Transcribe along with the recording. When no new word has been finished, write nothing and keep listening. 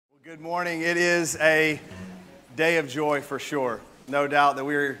Good morning. It is a day of joy for sure. No doubt that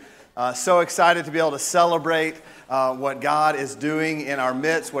we're so excited to be able to celebrate what God is doing in our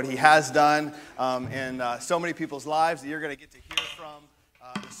midst, what He has done in so many people's lives that you're going to get to hear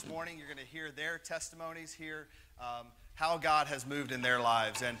from this morning. You're going to hear their testimonies, hear how God has moved in their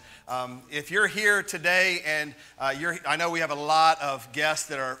lives. And if you're here today and I know we have a lot of guests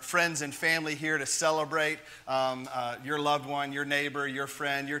that are friends and family here to celebrate your loved one, your neighbor, your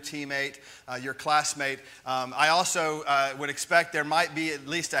friend, your teammate, your classmate. I also would expect there might be at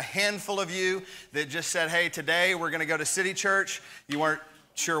least a handful of you that just said, hey, today we're going to go to City Church. You weren't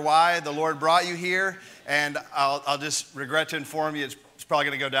sure why the Lord brought you here. And I'll just regret to inform you, it's probably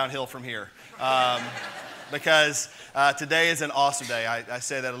going to go downhill from here. Because today is an awesome day. I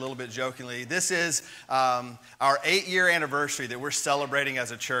say that a little bit jokingly. This is our 8-year anniversary that we're celebrating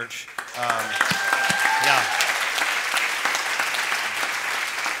as a church.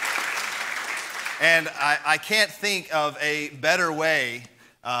 And I can't think of a better way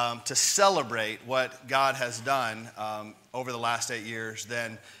to celebrate what God has done over the last 8 years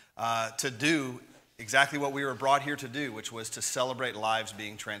than to do exactly what we were brought here to do, which was to celebrate lives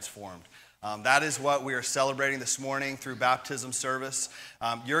being transformed. That is what we are celebrating this morning through baptism service.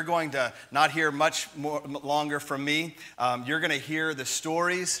 You're going to not hear much more longer from me. You're going to hear the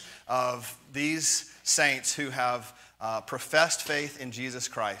stories of these saints who have professed faith in Jesus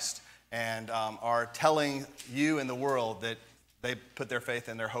Christ and are telling you and the world that they put their faith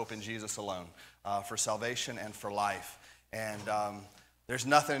and their hope in Jesus alone for salvation and for life. And there's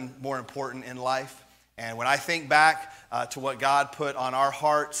nothing more important in life. And when I think back to what God put on our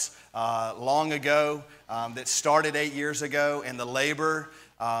hearts long ago, that started 8 years ago, and the labor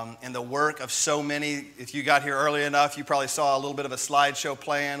and the work of so many, if you got here early enough, you probably saw a little bit of a slideshow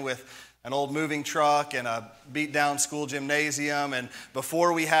plan with an old moving truck and a beat-down school gymnasium. And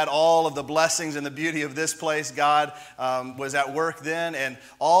before we had all of the blessings and the beauty of this place, God was at work then. And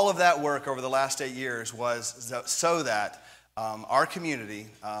all of that work over the last 8 years was so that our community,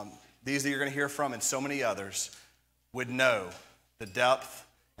 these that you're going to hear from and so many others, would know the depth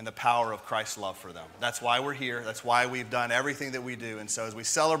and the power of Christ's love for them. That's why we're here. That's why we've done everything that we do. And so as we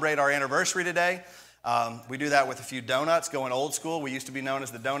celebrate our anniversary today, we do that with a few donuts, going old school. We used to be known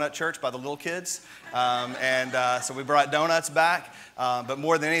as the Donut Church by the little kids. So we brought donuts back. But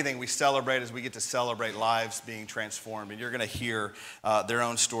more than anything, we celebrate as we get to celebrate lives being transformed. And you're going to hear their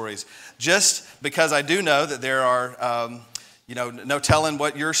own stories. Just because I do know that there are no telling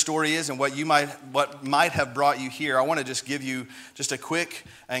what your story is and what might have brought you here. I want to just give you just a quick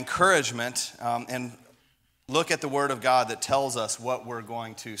encouragement and look at the Word of God that tells us what we're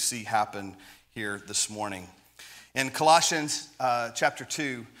going to see happen here this morning. In Colossians chapter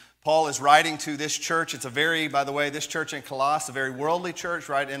 2, Paul is writing to this church. It's this church in Colossus, a very worldly church,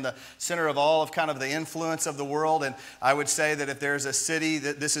 right in the center of all of kind of the influence of the world. And I would say that if there's a city,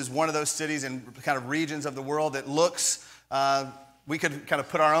 that this is one of those cities and kind of regions of the world that looks we could kind of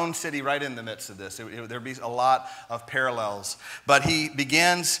put our own city right in the midst of this. There'd be a lot of parallels. But he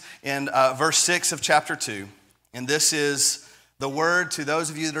begins in verse 6 of chapter 2, and this is the word to those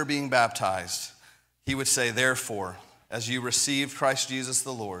of you that are being baptized. He would say, therefore, as you received Christ Jesus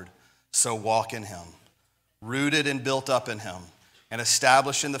the Lord, so walk in him, rooted and built up in him, and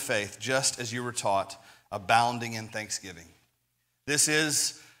established in the faith, just as you were taught, abounding in thanksgiving. This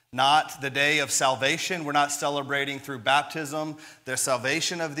is not the day of salvation. We're not celebrating through baptism the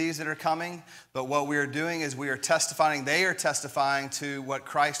salvation of these that are coming. But what we are doing is they are testifying to what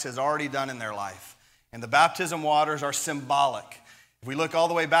Christ has already done in their life. And the baptism waters are symbolic. If we look all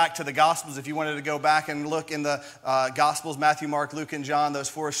the way back to the Gospels, if you wanted to go back and look in the Gospels, Matthew, Mark, Luke, and John, those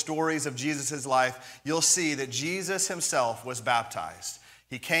 4 stories of Jesus' life, you'll see that Jesus himself was baptized.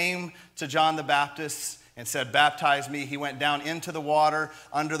 He came to John the Baptist and said, baptize me. He went down into the water,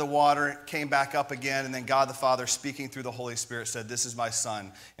 under the water, came back up again, and then God the Father, speaking through the Holy Spirit, said, this is my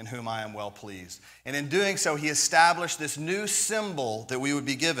Son, in whom I am well pleased. And in doing so, he established this new symbol that we would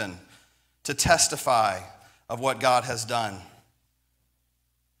be given to testify of what God has done.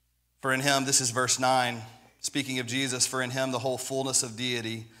 For in him, this is verse 9, speaking of Jesus, for in him the whole fullness of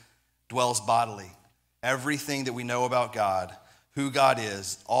deity dwells bodily. Everything that we know about God, who God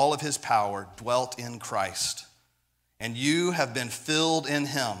is, all of his power dwelt in Christ. And you have been filled in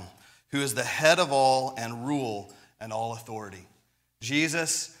him, who is the head of all and rule and all authority.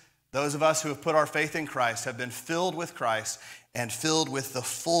 Jesus, those of us who have put our faith in Christ, have been filled with Christ and filled with the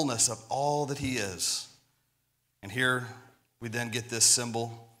fullness of all that he is. And here we then get this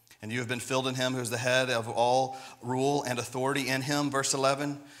symbol. And you have been filled in him, who is the head of all rule and authority. In him, verse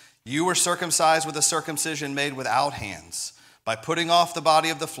 11, you were circumcised with a circumcision made without hands, by putting off the body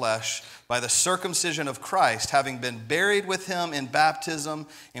of the flesh, by the circumcision of Christ, having been buried with him in baptism,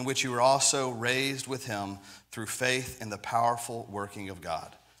 in which you were also raised with him through faith in the powerful working of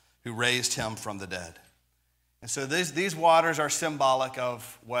God, who raised him from the dead. And so these waters are symbolic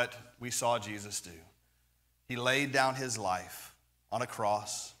of what we saw Jesus do. He laid down his life on a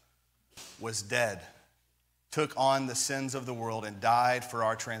cross, was dead, took on the sins of the world, and died for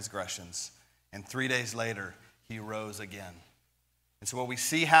our transgressions. And 3 days later, he rose again. And so what we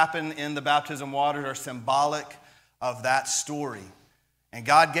see happen in the baptism waters are symbolic of that story. And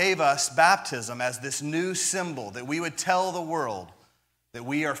God gave us baptism as this new symbol that we would tell the world that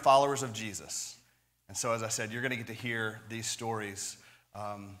we are followers of Jesus. And so, as I said, you're going to get to hear these stories.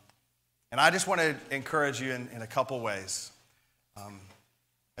 And I just want to encourage you in a couple ways.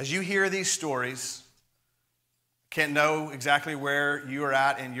 As you hear these stories, can't know exactly where you are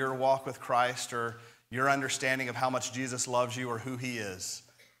at in your walk with Christ or your understanding of how much Jesus loves you or who he is.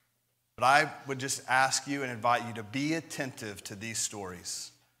 But I would just ask you and invite you to be attentive to these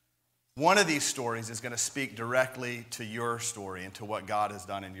stories. One of these stories is going to speak directly to your story and to what God has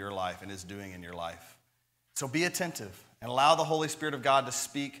done in your life and is doing in your life. So be attentive and allow the Holy Spirit of God to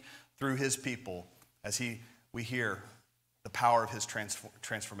speak through his people as we hear the power of his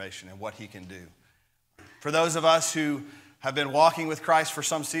transformation and what he can do. For those of us who have been walking with Christ for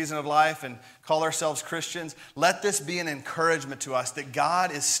some season of life and call ourselves Christians, let this be an encouragement to us that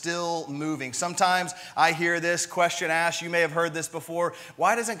God is still moving. Sometimes I hear this question asked, you may have heard this before,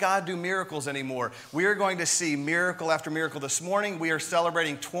 why doesn't God do miracles anymore? We are going to see miracle after miracle. This morning we are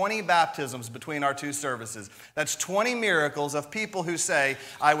celebrating 20 baptisms between our two services. That's 20 miracles of people who say,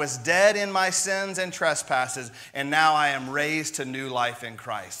 I was dead in my sins and trespasses, and now I am raised to new life in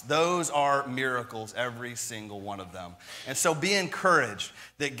Christ. Those are miracles, every single one of them. And so be encouraged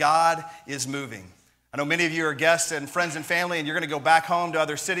that God is moving. I know many of you are guests and friends and family, and you're going to go back home to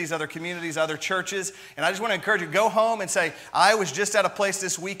other cities, other communities, other churches. And I just want to encourage you, go home and say, I was just at a place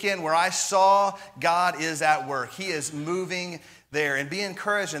this weekend where I saw God is at work. He is moving there. And be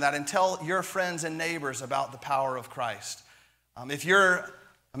encouraged in that and tell your friends and neighbors about the power of Christ. If you're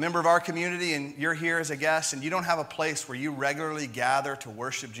a member of our community and you're here as a guest and you don't have a place where you regularly gather to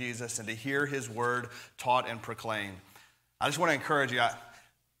worship Jesus and to hear his word taught and proclaimed, I just want to encourage you.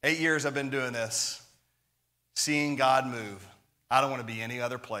 8 years I've been doing this, seeing God move. I don't want to be any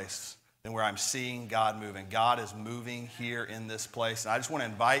other place than where I'm seeing God move. And God is moving here in this place. And I just want to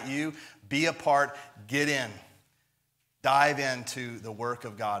invite you, be a part, get in. Dive into the work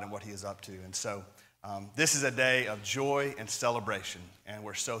of God and what he is up to. And so this is a day of joy and celebration, and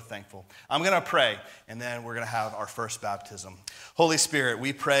we're so thankful. I'm going to pray, and then we're going to have our first baptism. Holy Spirit,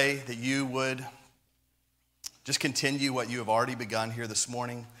 we pray that you would just continue what you have already begun here this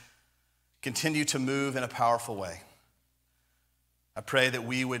morning. Continue to move in a powerful way. I pray that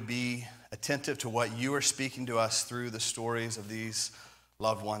we would be attentive to what you are speaking to us through the stories of these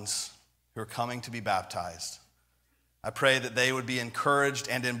loved ones who are coming to be baptized. I pray that they would be encouraged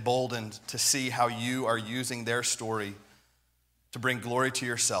and emboldened to see how you are using their story to bring glory to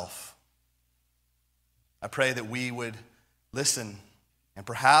yourself. I pray that we would listen, and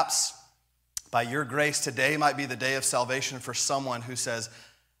perhaps by your grace, today might be the day of salvation for someone who says,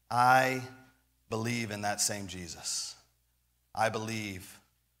 I believe in that same Jesus. I believe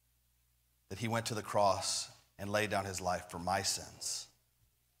that he went to the cross and laid down his life for my sins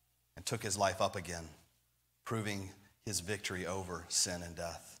and took his life up again, proving his victory over sin and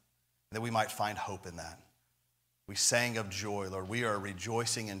death. And that we might find hope in that. We sang of joy, Lord. We are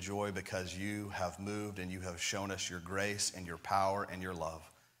rejoicing in joy because you have moved and you have shown us your grace and your power and your love.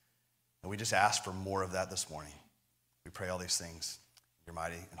 And we just ask for more of that this morning. We pray all these things in your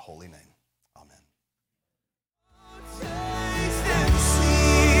mighty and holy name. Amen. Taste and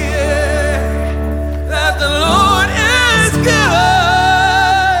see that the Lord is good.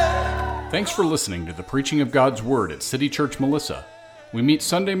 Thanks for listening to the preaching of God's Word at City Church Melissa. We meet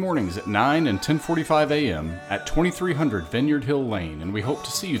Sunday mornings at 9 and 10:45 a.m. at 2300 Vineyard Hill Lane, and we hope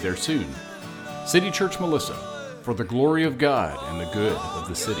to see you there soon. City Church Melissa, for the glory of God and the good of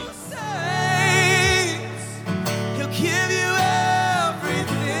the city.